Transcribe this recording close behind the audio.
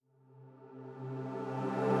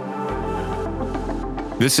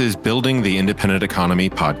This is Building the Independent Economy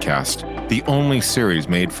podcast, the only series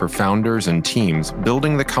made for founders and teams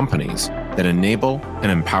building the companies that enable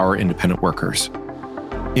and empower independent workers.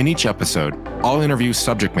 In each episode, I'll interview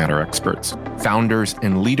subject matter experts, founders,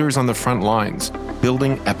 and leaders on the front lines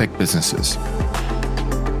building epic businesses.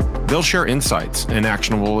 They'll share insights and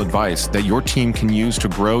actionable advice that your team can use to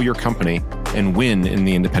grow your company and win in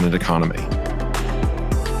the independent economy.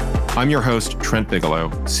 I'm your host, Trent Bigelow,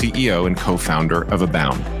 CEO and co-founder of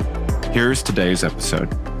Abound. Here's today's episode.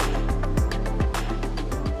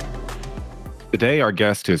 Today, our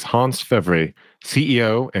guest is Hans Fevry,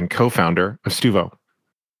 CEO and co-founder of Stuvo.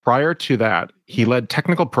 Prior to that, he led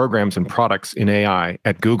technical programs and products in AI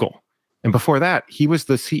at Google. And before that, he was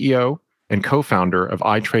the CEO and co-founder of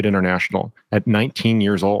iTrade International at 19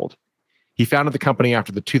 years old. He founded the company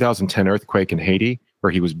after the 2010 earthquake in Haiti,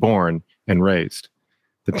 where he was born and raised.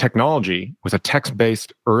 The technology was a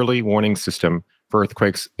text-based early warning system for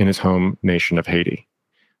earthquakes in his home nation of Haiti.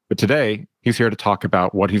 But today, he's here to talk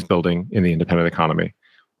about what he's building in the independent economy.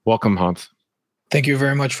 Welcome, Hans. Thank you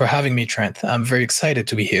very much for having me, Trent. I'm very excited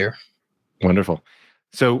to be here. Wonderful.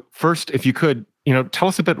 So first, if you could, tell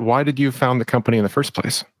us a bit, why did you found the company in the first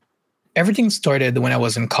place? Everything started when I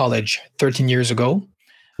was in college 13 years ago.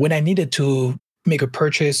 When I needed to make a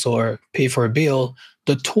purchase or pay for a bill,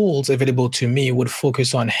 the tools available to me would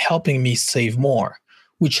focus on helping me save more,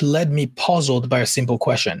 which led me puzzled by a simple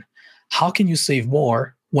question. How can you save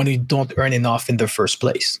more when you don't earn enough in the first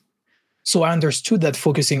place? So I understood that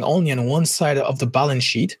focusing only on one side of the balance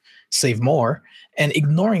sheet, save more, and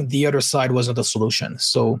ignoring the other side wasn't a solution.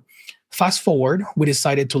 So fast forward, we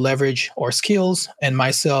decided to leverage our skills and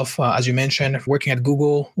myself, as you mentioned, working at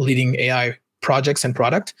Google, leading AI projects and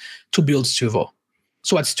product to build Stuvo.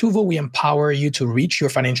 So at Stuvo, we empower you to reach your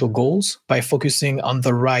financial goals by focusing on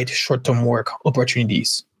the right short-term work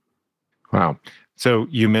opportunities. Wow. So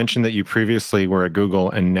you mentioned that you previously were at Google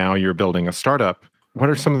and now you're building a startup. What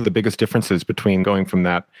are some of the biggest differences between going from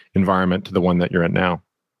that environment to the one that you're at now?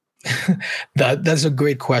 That's a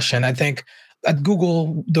great question. I think at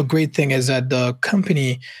Google, the great thing is that the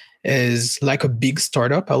company is like a big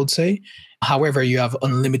startup, I would say. However, you have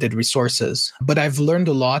unlimited resources. But I've learned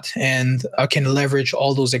a lot and I can leverage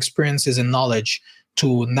all those experiences and knowledge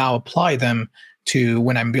to now apply them to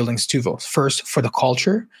when I'm building Stuvo. First, for the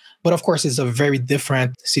culture. But of course, it's a very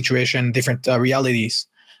different situation, different realities.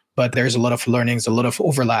 But there's a lot of learnings, a lot of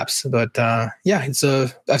overlaps. But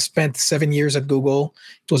I've spent 7 years at Google.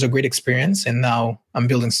 It was a great experience. And now I'm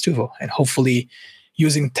building Stuvo and hopefully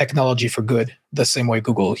using technology for good, the same way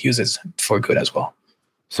Google uses for good as well.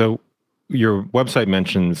 So your website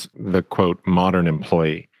mentions the quote, modern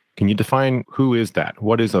employee. Can you define who is that?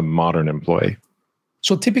 What is a modern employee?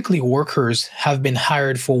 So typically workers have been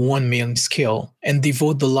hired for one main skill and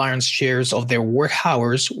devote the lion's shares of their work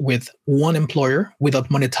hours with one employer without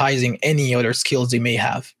monetizing any other skills they may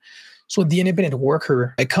have. So the independent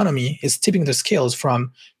worker economy is tipping the scales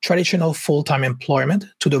from traditional full-time employment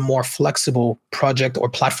to the more flexible project or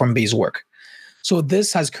platform-based work. So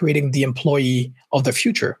this has created the employee of the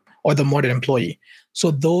future or the modern employee.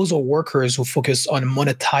 So those are workers who focus on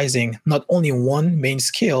monetizing not only one main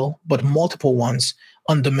skill, but multiple ones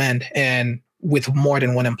on demand and with more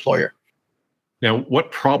than one employer. Now,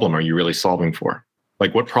 what problem are you really solving for?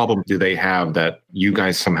 Like, what problem do they have that you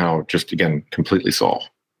guys somehow just, again, completely solve?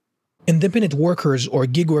 Independent workers or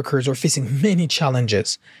gig workers are facing many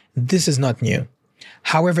challenges. This is not new.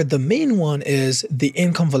 However, the main one is the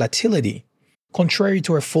income volatility. Contrary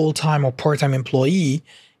to a full-time or part-time employee,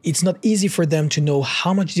 it's not easy for them to know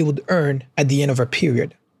how much they would earn at the end of a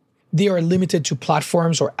period. They are limited to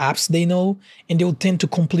platforms or apps they know, and they will tend to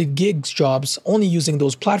complete gigs jobs only using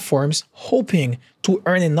those platforms, hoping to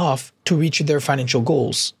earn enough to reach their financial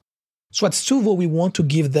goals. So at Stuvo, we want to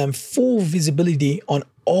give them full visibility on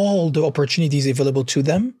all the opportunities available to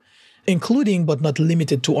them, including but not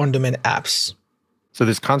limited to on-demand apps. So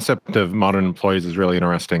this concept of modern employees is really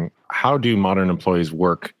interesting. How do modern employees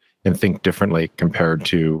work and think differently compared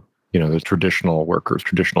to, the traditional workers,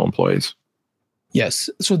 traditional employees? Yes.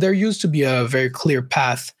 So there used to be a very clear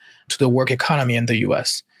path to the work economy in the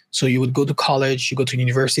US. So you would go to college, you go to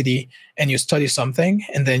university, and you study something,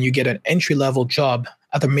 and then you get an entry-level job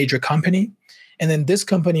at a major company. And then this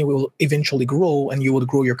company will eventually grow, and you would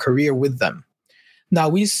grow your career with them. Now,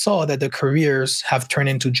 we saw that the careers have turned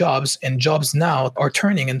into jobs, and jobs now are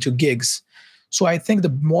turning into gigs. So I think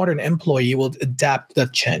the modern employee will adapt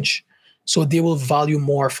that change. So they will value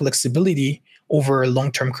more flexibility over a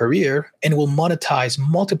long-term career and will monetize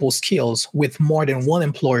multiple skills with more than one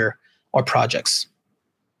employer or projects.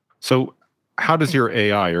 So how does your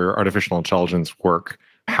AI or artificial intelligence work?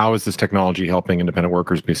 how is this technology helping independent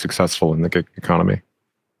workers be successful in the gig economy?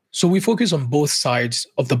 So we focus on both sides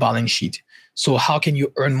of the balance sheet. So how can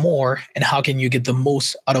you earn more and how can you get the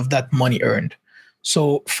most out of that money earned?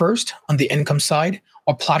 So first, on the income side,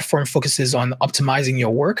 our platform focuses on optimizing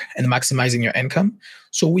your work and maximizing your income.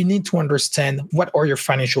 So we need to understand what are your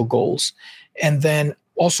financial goals, and then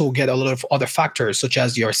also get a lot of other factors such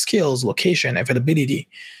as your skills, location, availability.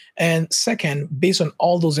 And second, based on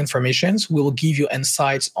all those informations, we will give you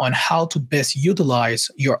insights on how to best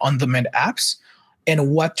utilize your on-demand apps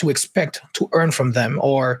and what to expect to earn from them,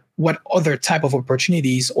 or what other type of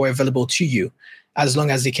opportunities are available to you, as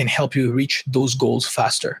long as they can help you reach those goals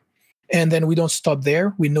faster. And then we don't stop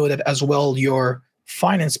there. We know that as well, your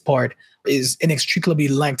finance part is inextricably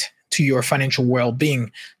linked to your financial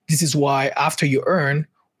well-being. This is why after you earn,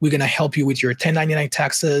 we're going to help you with your 1099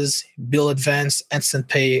 taxes, bill advance, instant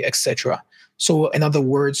pay, etc. So in other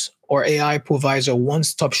words, our AI provides a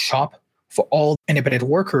one-stop shop for all independent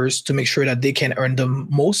workers to make sure that they can earn the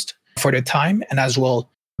most for their time and as well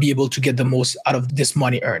be able to get the most out of this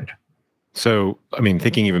money earned. So,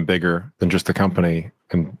 thinking even bigger than just the company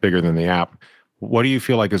and bigger than the app, what do you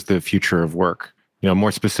feel like is the future of work?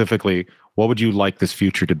 More specifically, what would you like this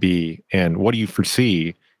future to be? And what do you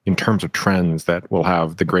foresee in terms of trends that will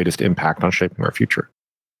have the greatest impact on shaping our future?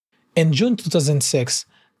 In June 2006,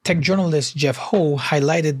 tech journalist Jeff Ho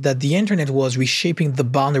highlighted that the internet was reshaping the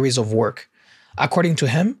boundaries of work. According to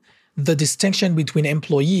him, the distinction between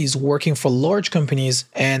employees working for large companies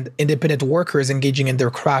and independent workers engaging in their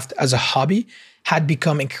craft as a hobby had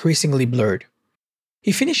become increasingly blurred.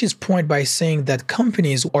 He finished his point by saying that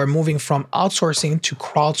companies are moving from outsourcing to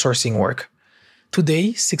crowdsourcing work.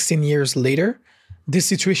 Today, 16 years later, this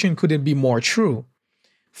situation couldn't be more true.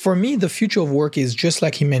 For me, the future of work is just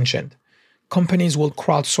like he mentioned. Companies will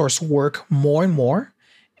crowdsource work more and more,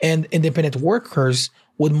 and independent workers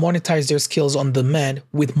would monetize their skills on demand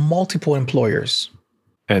with multiple employers.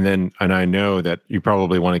 And I know that you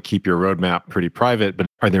probably want to keep your roadmap pretty private, but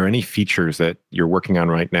are there any features that you're working on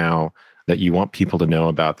right now that you want people to know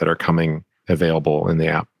about that are coming available in the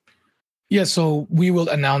app? Yeah, so we will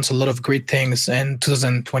announce a lot of great things in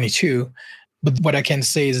 2022. But what I can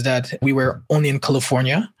say is that we were only in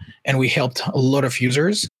California and we helped a lot of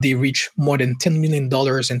users. They reached more than $10 million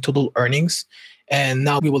in total earnings. And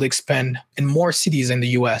now we will expand in more cities in the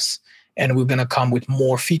US. And we're going to come with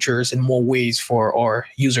more features and more ways for our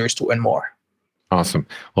users to earn more. Awesome.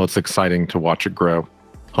 Well, it's exciting to watch it grow.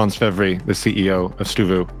 Hans Fevry, the CEO of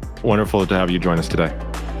Stuvo, wonderful to have you join us today.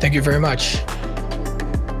 Thank you very much.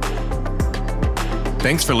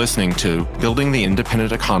 Thanks for listening to Building the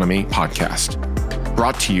Independent Economy podcast,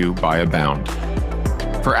 brought to you by Abound.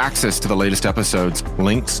 For access to the latest episodes,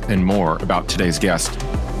 links, and more about today's guest,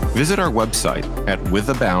 visit our website at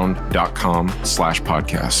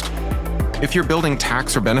withabound.com/podcast. If you're building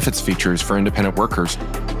tax or benefits features for independent workers,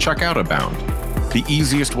 check out Abound, the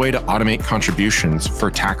easiest way to automate contributions for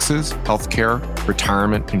taxes, healthcare,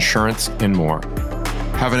 retirement, insurance, and more.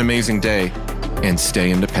 Have an amazing day and stay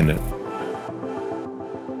independent.